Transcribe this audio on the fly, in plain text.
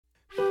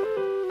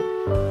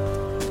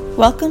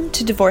Welcome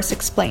to Divorce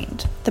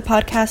Explained, the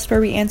podcast where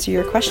we answer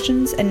your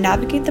questions and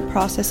navigate the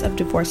process of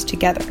divorce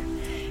together.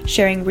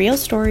 Sharing real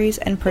stories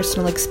and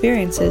personal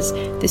experiences,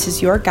 this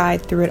is your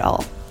guide through it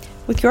all.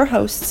 With your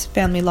hosts,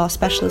 family law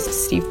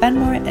specialist Steve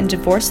Benmore and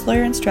divorce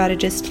lawyer and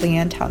strategist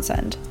Leanne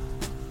Townsend.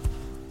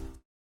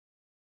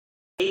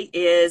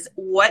 Is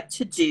what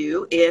to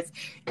do if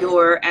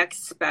your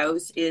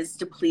ex-spouse is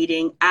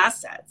depleting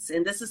assets.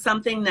 And this is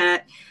something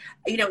that,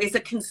 is a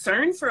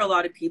concern for a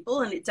lot of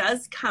people, and it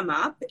does come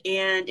up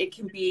and it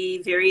can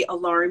be very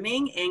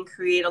alarming and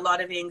create a lot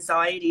of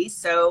anxiety.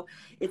 So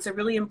it's a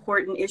really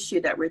important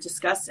issue that we're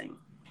discussing.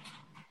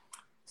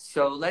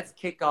 So let's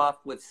kick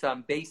off with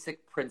some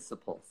basic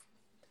principles.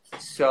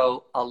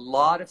 So a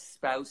lot of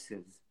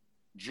spouses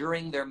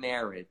during their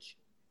marriage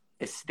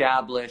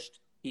established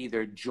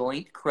either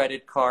joint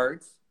credit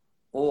cards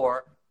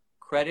or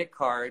credit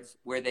cards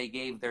where they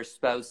gave their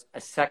spouse a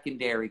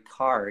secondary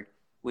card,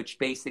 which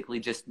basically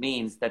just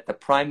means that the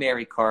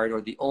primary card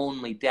or the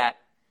only debt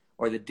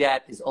or the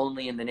debt is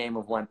only in the name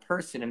of one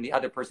person and the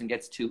other person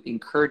gets to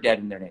incur debt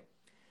in their name.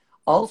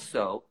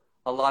 Also,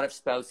 a lot of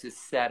spouses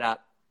set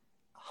up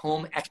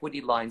home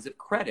equity lines of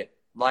credit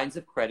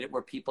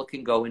where people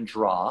can go and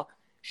draw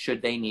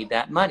should they need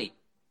that money.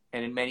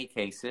 And in many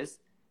cases,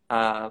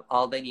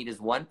 all they need is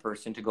one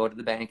person to go to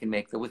the bank and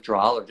make the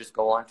withdrawal or just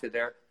go onto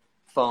their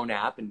phone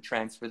app and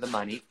transfer the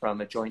money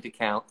from a joint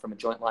account, from a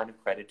joint line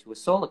of credit to a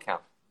sole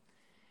account.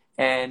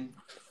 And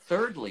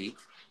thirdly,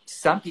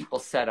 some people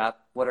set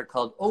up what are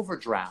called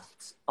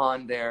overdrafts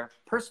on their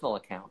personal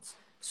accounts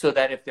so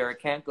that if their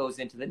account goes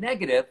into the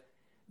negative,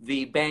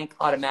 the bank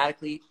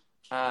automatically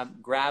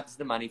grabs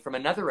the money from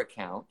another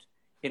account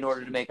in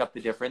order to make up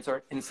the difference,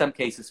 or in some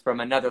cases from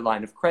another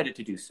line of credit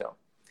to do so.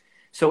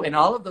 So in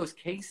all of those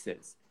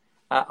cases,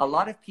 a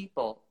lot of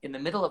people in the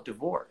middle of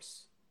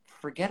divorce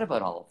forget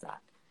about all of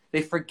that.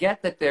 They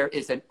forget that there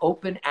is an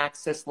open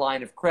access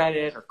line of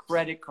credit or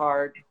credit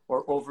card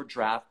or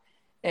overdraft.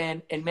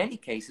 And in many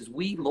cases,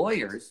 we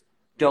lawyers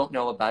don't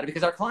know about it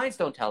because our clients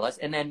don't tell us.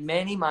 And then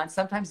many months,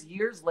 sometimes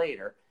years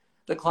later,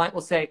 the client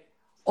will say,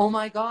 oh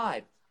my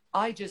God,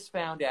 I just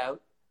found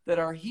out that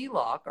our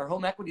HELOC, our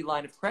home equity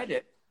line of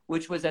credit,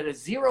 which was at a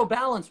zero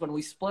balance when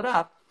we split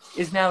up,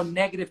 is now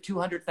negative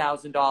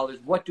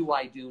 $200,000. What do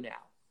I do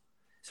now?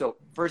 So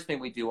first thing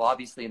we do,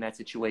 obviously, in that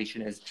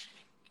situation is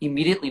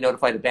immediately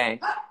notify the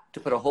bank to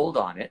put a hold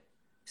on it.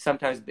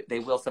 Sometimes they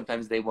will,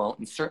 sometimes they won't.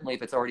 And certainly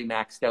if it's already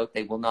maxed out,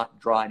 they will not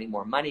draw any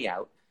more money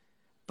out.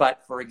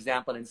 But for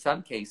example, in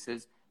some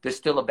cases, there's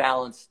still a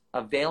balance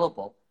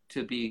available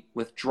to be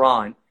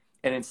withdrawn.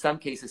 And in some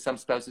cases, some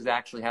spouses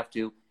actually have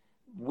to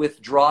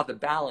withdraw the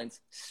balance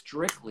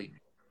strictly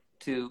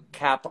to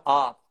cap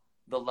off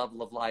the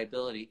level of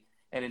liability.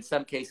 And in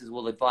some cases,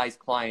 we'll advise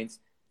clients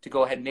to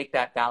go ahead and make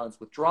that balance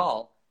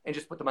withdrawal and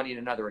just put the money in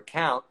another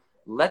account,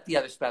 let the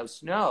other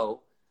spouse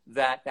know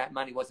that that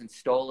money wasn't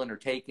stolen or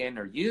taken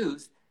or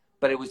used,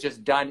 but it was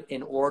just done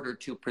in order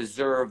to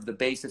preserve the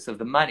basis of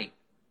the money.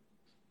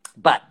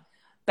 But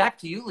back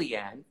to you,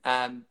 Leanne,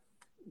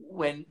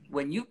 when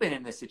you've been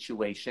in this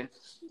situation,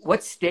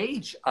 what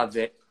stage of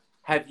it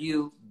have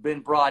you been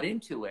brought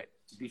into it?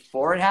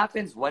 Before it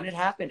happens, when it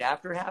happened,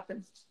 after it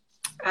happens?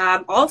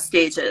 All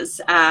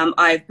stages,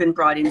 I've been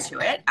brought into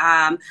it.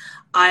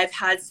 I've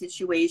had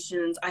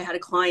situations, I had a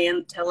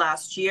client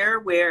last year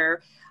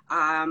where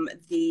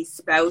the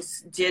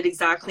spouse did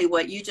exactly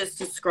what you just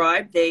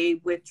described. They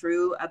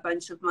withdrew a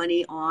bunch of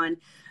money on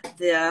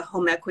the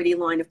home equity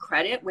line of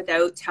credit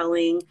without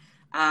telling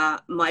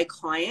my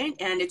client,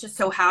 and it just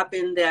so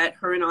happened that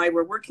her and I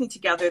were working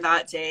together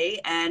that day,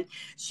 and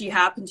she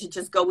happened to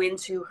just go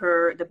into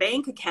the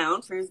bank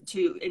account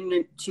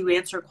to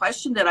answer a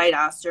question that I'd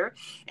asked her,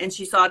 and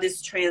she saw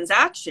this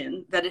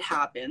transaction that had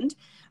happened.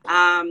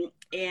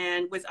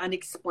 And was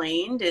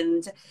unexplained,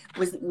 and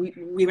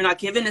we were not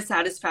given a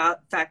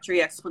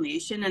satisfactory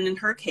explanation. And in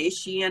her case,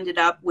 she ended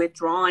up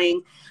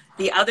withdrawing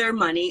the other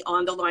money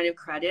on the line of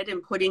credit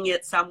and putting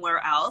it somewhere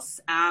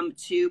else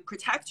to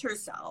protect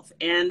herself.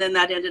 And then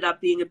that ended up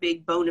being a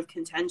big bone of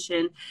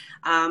contention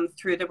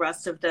through the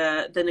rest of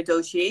the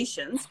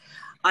negotiations.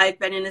 I've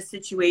been in a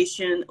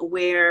situation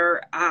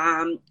where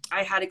I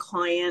had a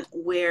client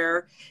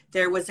where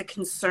there was a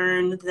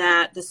concern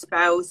that the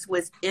spouse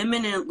was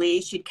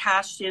she'd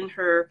cashed in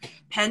her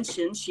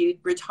pension, she'd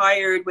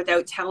retired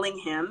without telling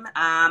him,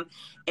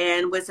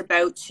 and was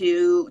about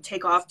to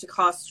take off to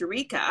Costa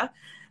Rica.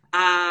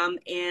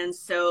 And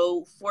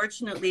so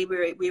fortunately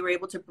we were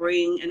able to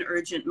bring an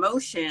urgent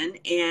motion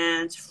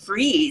and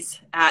freeze.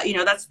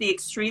 That's the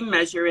extreme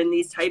measure in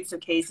these types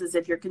of cases.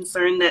 If you're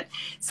concerned that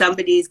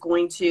somebody's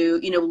going to,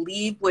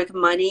 leave with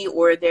money,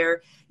 or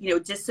they're,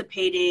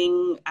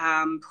 dissipating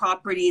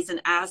properties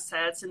and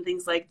assets and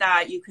things like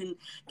that, you can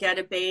get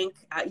a bank,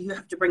 you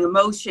have to bring a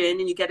motion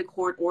and you get a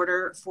court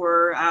order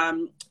for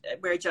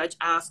where a judge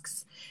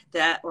asks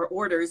that, or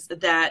orders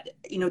that,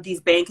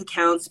 these bank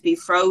accounts be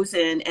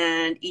frozen,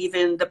 and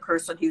even the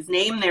person whose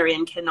name they're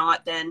in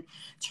cannot then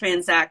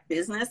transact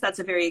business. That's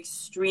a very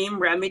extreme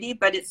remedy,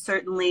 but it's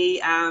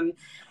certainly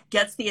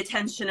gets the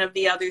attention of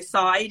the other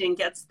side and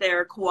gets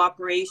their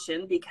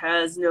cooperation,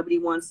 because nobody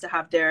wants to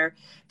have their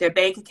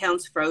bank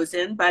accounts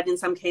frozen. But in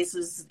some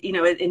cases,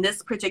 in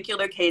this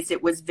particular case,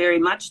 it was very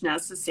much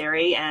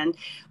necessary, and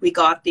we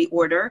got the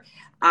order.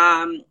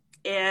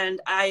 And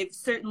I've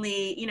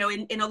certainly,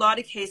 in a lot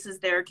of cases,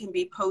 there can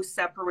be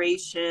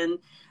post-separation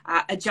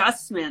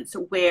adjustments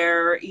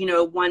where,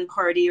 one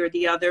party or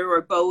the other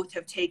or both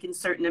have taken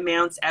certain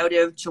amounts out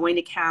of joint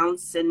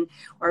accounts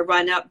or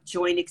run up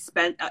joint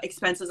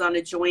expenses on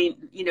a joint,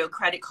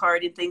 credit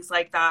card and things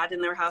like that.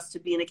 And there has to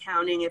be an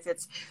accounting if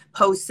it's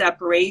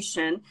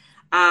post-separation.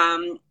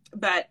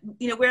 But,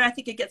 where I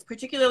think it gets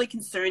particularly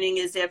concerning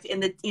is if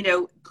in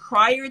the,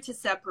 prior to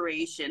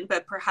separation,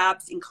 but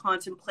perhaps in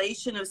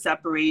contemplation of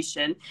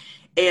separation,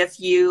 if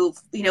you,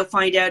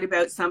 find out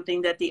about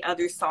something that the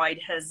other side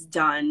has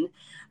done,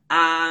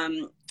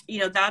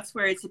 that's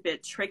where it's a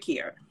bit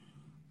trickier.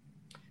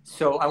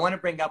 So I want to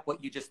bring up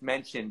what you just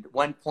mentioned.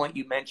 One point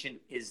you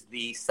mentioned is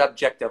the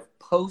subject of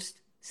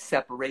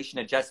post-separation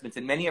adjustments.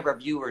 And many of our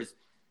viewers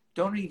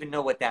don't even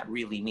know what that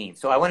really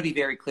means. So I want to be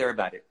very clear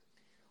about it.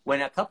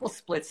 When a couple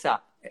splits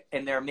up,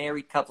 and they're a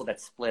married couple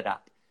that split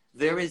up,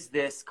 there is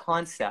this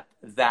concept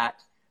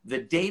that the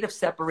date of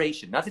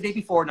separation, not the day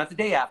before, not the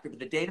day after, but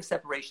the date of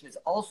separation is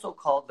also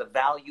called the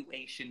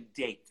valuation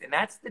date. And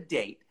that's the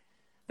date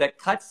that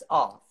cuts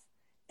off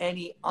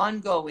any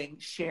ongoing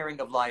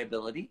sharing of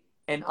liability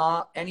and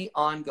any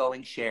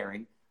ongoing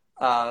sharing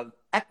of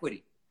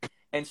equity.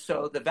 And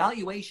so the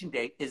valuation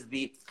date is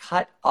the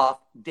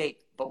cutoff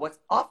date. But what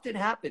often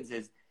happens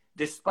is,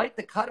 despite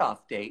the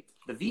cutoff date,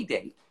 the V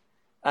date,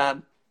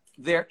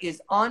 there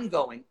is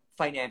ongoing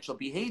financial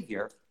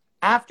behavior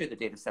after the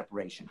date of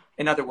separation.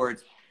 In other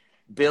words,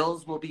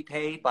 bills will be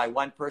paid by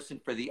one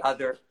person for the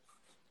other.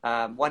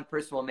 One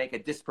person will make a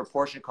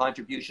disproportionate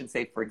contribution,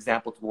 say, for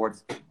example,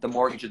 towards the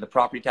mortgage and the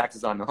property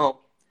taxes on the home.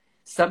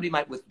 Somebody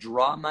might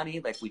withdraw money,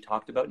 like we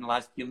talked about in the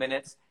last few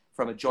minutes,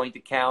 from a joint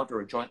account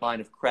or a joint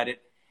line of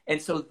credit. And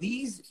so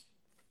these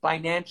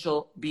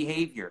financial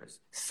behaviors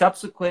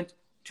subsequent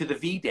to the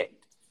V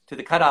date, to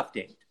the cutoff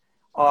date,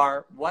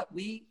 are what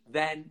we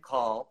then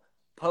call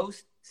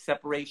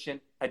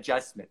post-separation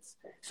adjustments.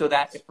 So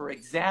that if, for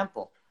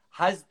example,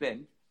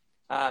 husband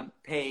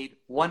paid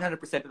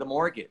 100% of the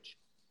mortgage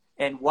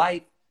and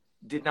wife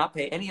did not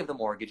pay any of the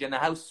mortgage and the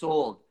house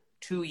sold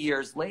 2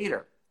 years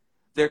later,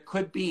 there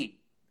could be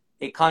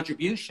a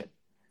contribution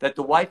that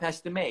the wife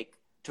has to make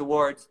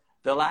towards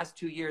the last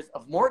 2 years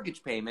of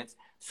mortgage payments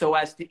so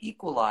as to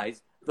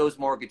equalize those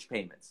mortgage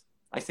payments.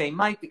 I say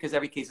might because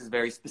every case is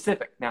very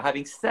specific. Now,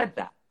 having said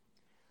that,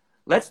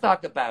 let's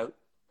talk about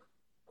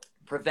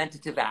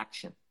preventative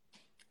action.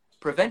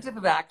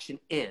 Preventative action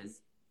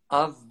is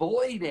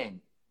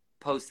avoiding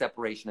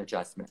post-separation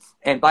adjustments.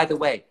 And by the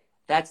way,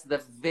 that's the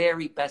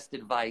very best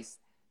advice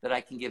that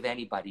I can give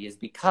anybody, is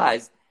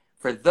because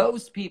for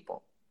those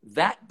people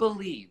that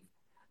believe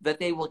that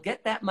they will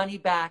get that money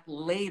back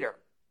later,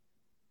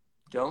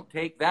 don't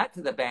take that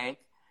to the bank,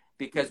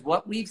 because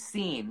what we've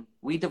seen,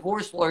 we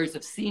divorce lawyers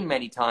have seen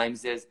many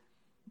times, is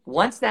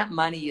once that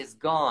money is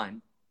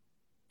gone,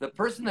 the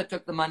person that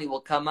took the money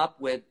will come up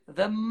with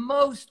the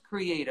most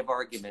creative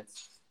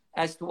arguments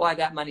as to why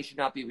that money should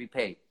not be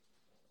repaid.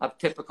 A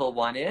typical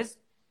one is,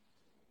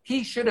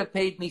 he should have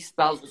paid me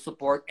spousal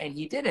support and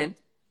he didn't,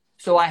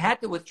 so I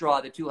had to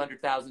withdraw the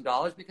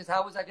 $200,000 because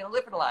how was I going to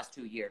live for the last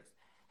 2 years?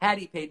 Had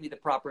he paid me the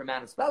proper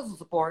amount of spousal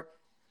support,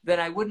 then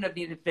I wouldn't have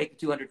needed to take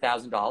the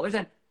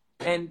 $200,000.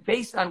 And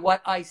based on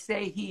what I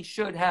say he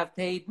should have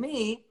paid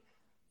me,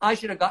 I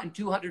should have gotten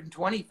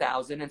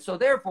 $220,000. And so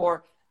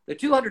therefore, the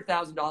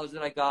 $200,000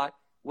 that I got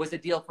was a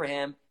deal for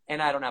him,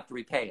 and I don't have to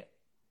repay it.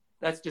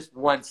 That's just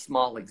one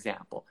small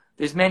example.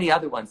 There's many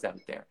other ones out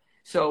there.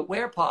 So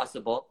where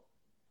possible,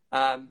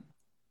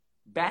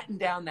 batten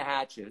down the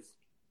hatches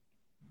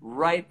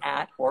right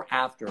at or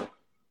after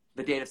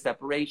the date of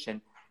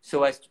separation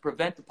so as to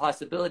prevent the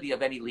possibility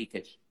of any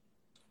leakage.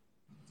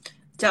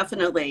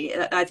 Definitely.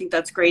 I think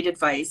that's great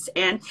advice.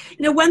 And,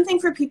 one thing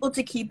for people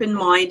to keep in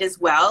mind as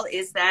well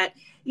is that,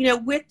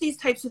 with these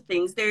types of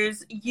things,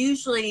 there's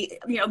usually,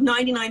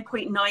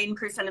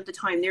 99.9% of the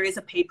time, there is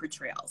a paper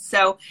trail.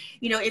 So,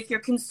 if you're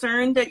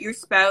concerned that your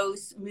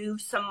spouse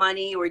moved some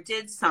money or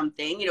did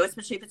something,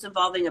 especially if it's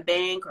involving a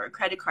bank or a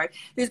credit card,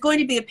 there's going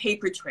to be a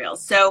paper trail.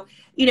 So,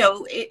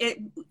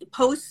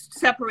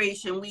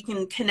 post-separation, we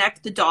can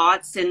connect the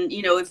dots. And,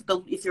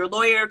 if your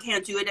lawyer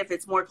can't do it, if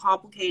it's more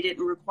complicated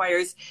and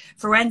requires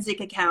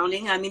forensic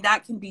accounting,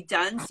 that can be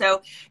done.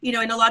 So, in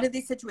a lot of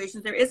these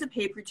situations, there is a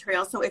paper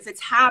trail. So if it's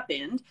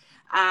happened,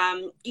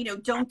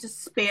 don't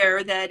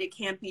despair that it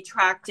can't be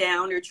tracked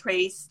down or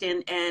traced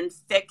and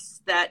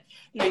fixed, that,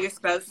 your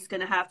spouse is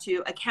going to have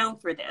to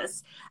account for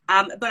this.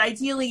 But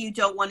ideally, you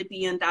don't want to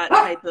be in that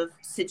type of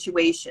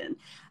situation.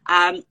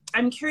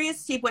 I'm curious,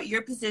 Steve, what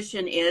your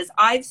position is.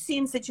 I've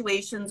seen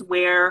situations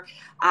where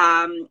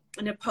an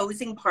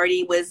opposing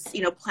party was,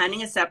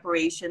 planning a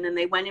separation, and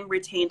they went and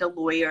retained a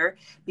lawyer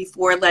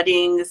before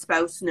letting the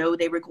spouse know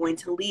they were going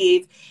to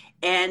leave.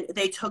 and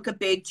they took a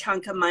big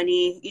chunk of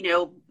money, you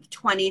know,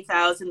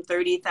 20,000,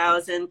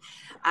 30,000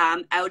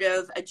 out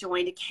of a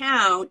joint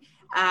account,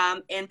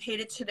 and paid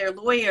it to their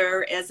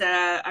lawyer as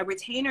a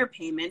retainer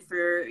payment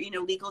for, you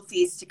know, legal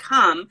fees to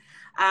come.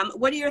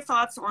 What are your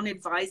thoughts on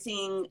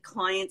advising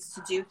clients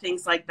to do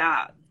things like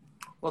that?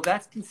 Well,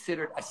 that's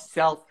considered a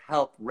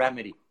self-help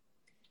remedy.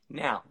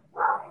 Now,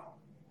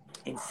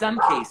 in some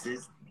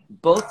cases,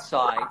 both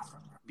sides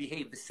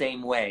behave the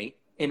same way,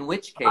 in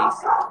which case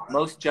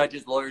most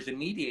judges, lawyers, and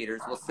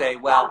mediators will say,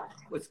 well,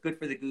 what's good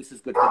for the goose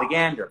is good for the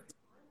gander,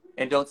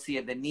 and don't see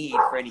the need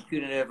for any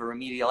punitive or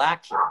remedial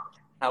action.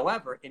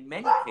 However, in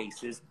many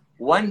cases,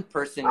 one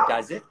person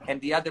does it and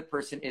the other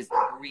person is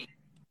aggrieved.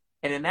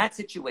 And in that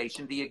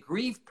situation, the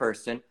aggrieved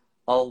person,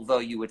 although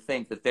you would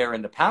think that they're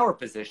in the power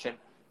position,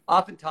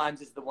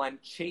 oftentimes is the one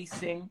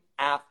chasing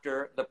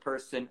after the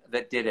person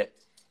that did it.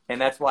 And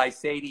that's why I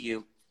say to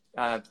you,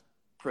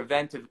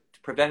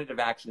 preventative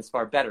action is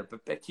far better.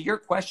 But to your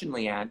question,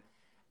 Leanne,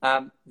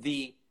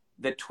 the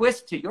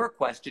twist to your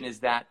question is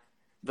that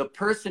the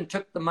person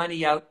took the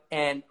money out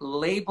and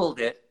labeled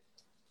it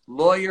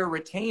lawyer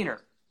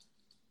retainer,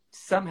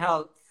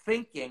 somehow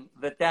thinking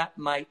that that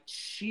might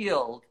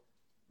shield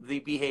the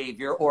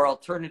behavior or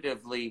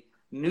alternatively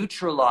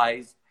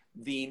neutralize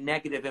the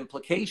negative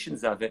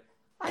implications of it.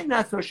 I'm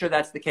not so sure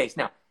that's the case.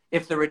 Now,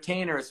 if the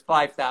retainer is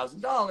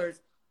 $5,000,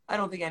 I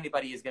don't think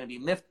anybody is going to be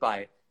miffed by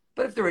it.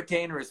 But if the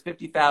retainer is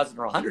 $50,000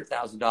 or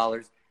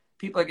 $100,000,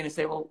 people are going to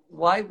say, well,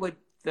 why would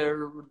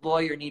the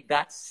lawyer need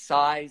that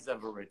size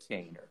of a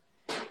retainer?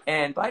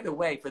 And by the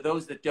way, for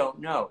those that don't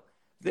know,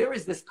 there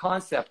is this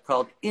concept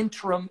called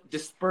interim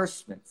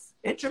disbursements.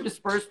 Interim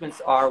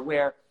disbursements are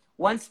where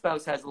one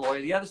spouse has a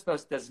lawyer, the other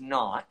spouse does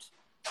not.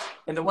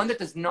 And the one that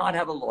does not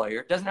have a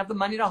lawyer doesn't have the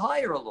money to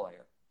hire a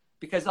lawyer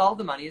because all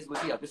the money is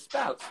with the other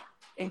spouse.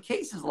 In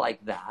cases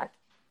like that,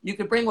 you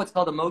could bring what's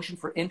called a motion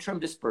for interim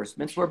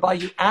disbursements, whereby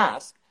you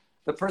ask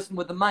the person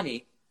with the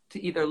money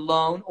to either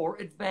loan or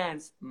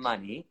advance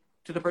money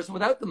to the person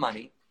without the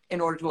money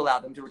in order to allow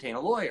them to retain a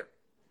lawyer.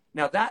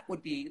 Now, that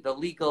would be the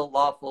legal,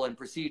 lawful, and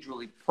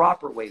procedurally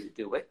proper way to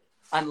do it,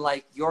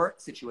 unlike your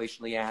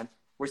situation, Leanne,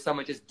 where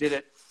someone just did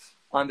it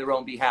on their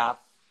own behalf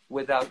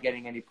without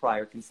getting any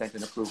prior consent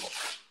and approval.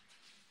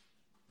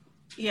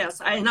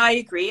 Yes, and I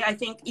agree. I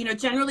think, you know,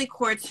 generally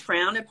courts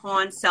frown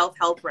upon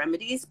self-help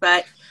remedies,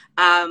 but,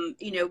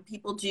 you know,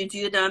 people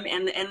do them.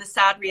 And the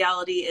sad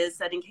reality is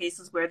that in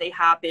cases where they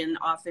happen,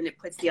 often it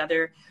puts the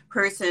other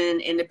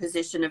person in a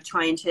position of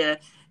trying to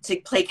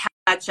play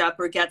catch up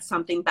or get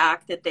something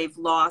back that they've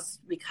lost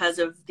because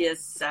of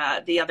this,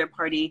 the other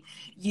party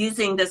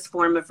using this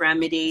form of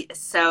remedy.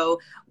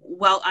 So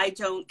while I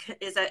don't,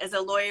 as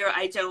a lawyer,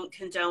 I don't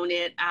condone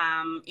it,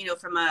 you know,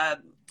 from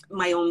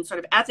my own sort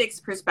of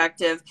ethics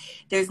perspective,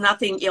 there's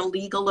nothing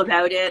illegal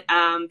about it.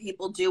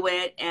 People do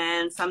it,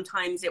 and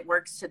sometimes it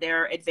works to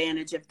their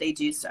advantage if they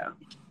do so.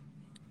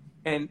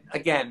 And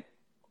again,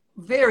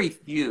 very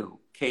few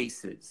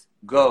cases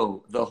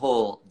go the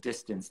whole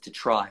distance to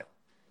trial.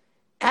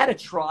 At a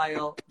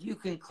trial, you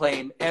can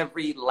claim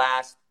every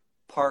last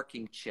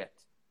parking chit.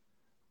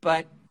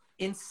 But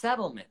in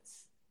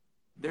settlements,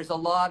 there's a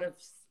lot of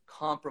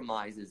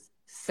compromises,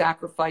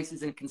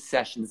 sacrifices, and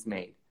concessions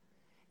made.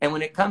 And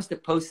when it comes to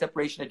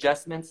post-separation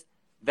adjustments,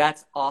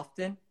 that's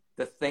often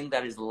the thing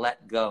that is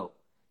let go.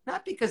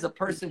 Not because a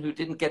person who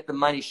didn't get the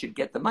money should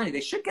get the money.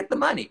 They should get the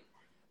money.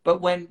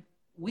 But when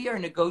we are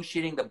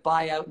negotiating the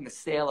buyout and the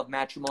sale of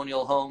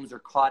matrimonial homes or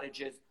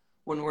cottages,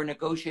 when we're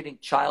negotiating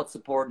child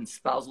support and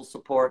spousal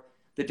support,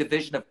 the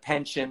division of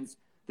pensions,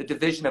 the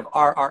division of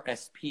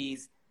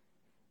RRSPs,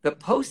 the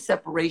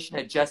post-separation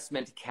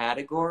adjustment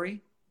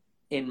category,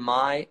 in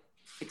my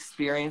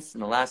experience in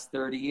the last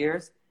 30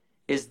 years,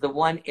 is the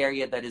one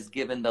area that is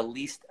given the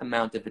least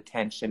amount of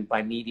attention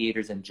by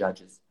mediators and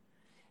judges.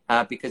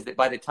 Because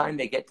by the time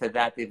they get to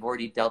that, they've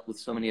already dealt with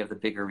so many of the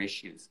bigger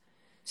issues.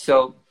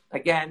 So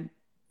again,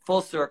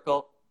 full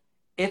circle,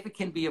 if it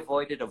can be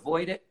avoided,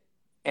 avoid it.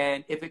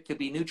 And if it could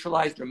be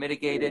neutralized or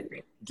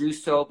mitigated, do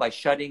so by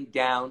shutting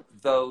down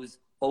those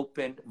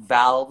open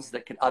valves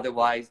that could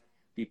otherwise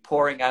be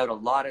pouring out a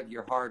lot of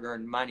your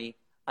hard-earned money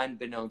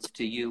unbeknownst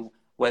to you,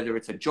 whether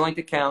it's a joint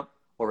account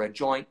or a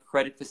joint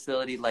credit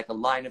facility like a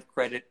line of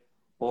credit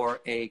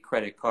or a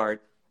credit card.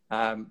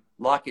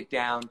 Lock it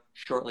down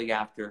shortly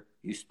after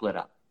you split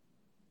up.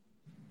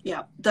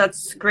 Yeah,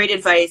 that's great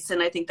advice.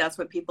 And I think that's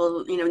what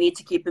people, you know, need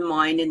to keep in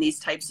mind in these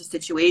types of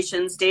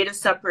situations. Date of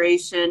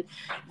separation,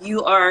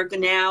 you are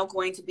now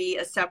going to be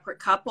a separate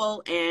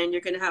couple and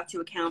you're going to have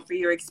to account for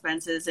your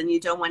expenses, and you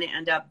don't want to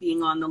end up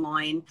being on the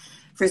line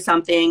for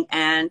something.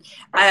 And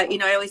you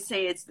know, I always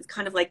say it's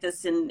kind of like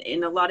this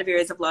in a lot of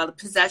areas of law. The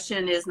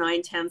possession is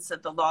 9/10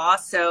 of the law.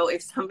 So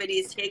if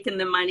somebody's taken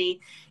the money,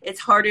 it's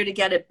harder to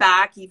get it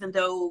back, even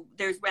though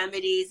there's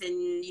remedies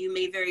and you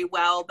may very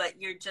well, but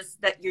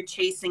you're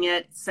chasing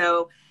it.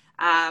 So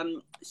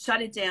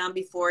shut it down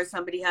before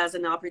somebody has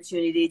an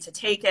opportunity to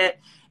take it.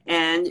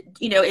 And,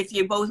 you know, if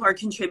you both are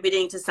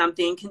contributing to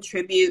something,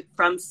 contribute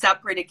from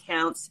separate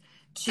accounts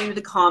to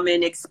the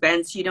common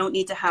expense. You don't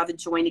need to have a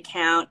joint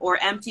account or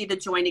empty the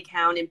joint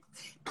account and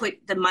put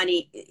the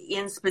money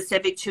in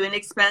specific to an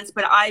expense.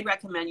 But I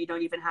recommend you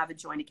don't even have a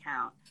joint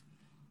account.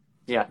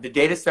 Yeah, the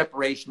date of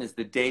separation is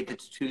the day that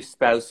the two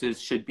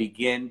spouses should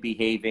begin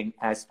behaving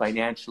as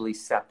financially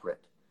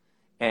separate.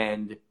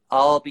 And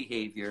all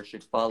behavior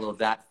should follow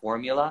that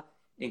formula,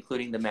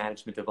 including the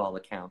management of all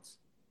accounts.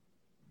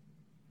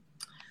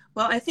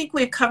 Well, I think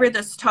we've covered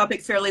this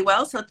topic fairly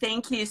well. So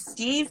thank you,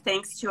 Steve.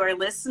 Thanks to our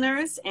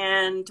listeners.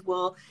 And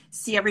we'll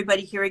see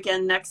everybody here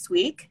again next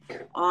week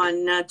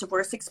on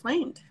Divorce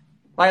Explained.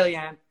 Bye,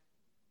 Leanne.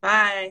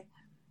 Bye.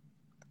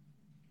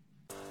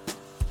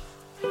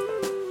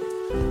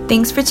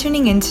 Thanks for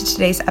tuning in to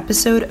today's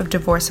episode of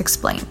Divorce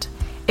Explained.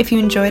 If you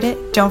enjoyed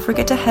it, don't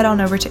forget to head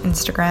on over to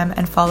Instagram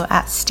and follow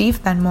at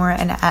Steve Benmore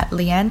and at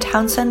Leanne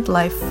Townsend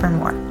Life for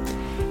more.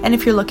 And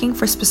if you're looking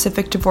for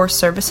specific divorce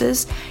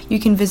services, you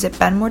can visit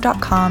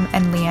benmore.com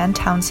and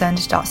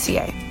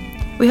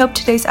leannetownsend.ca. We hope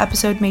today's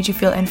episode made you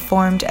feel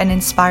informed and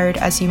inspired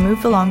as you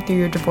move along through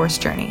your divorce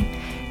journey.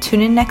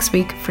 Tune in next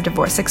week for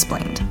Divorce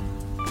Explained.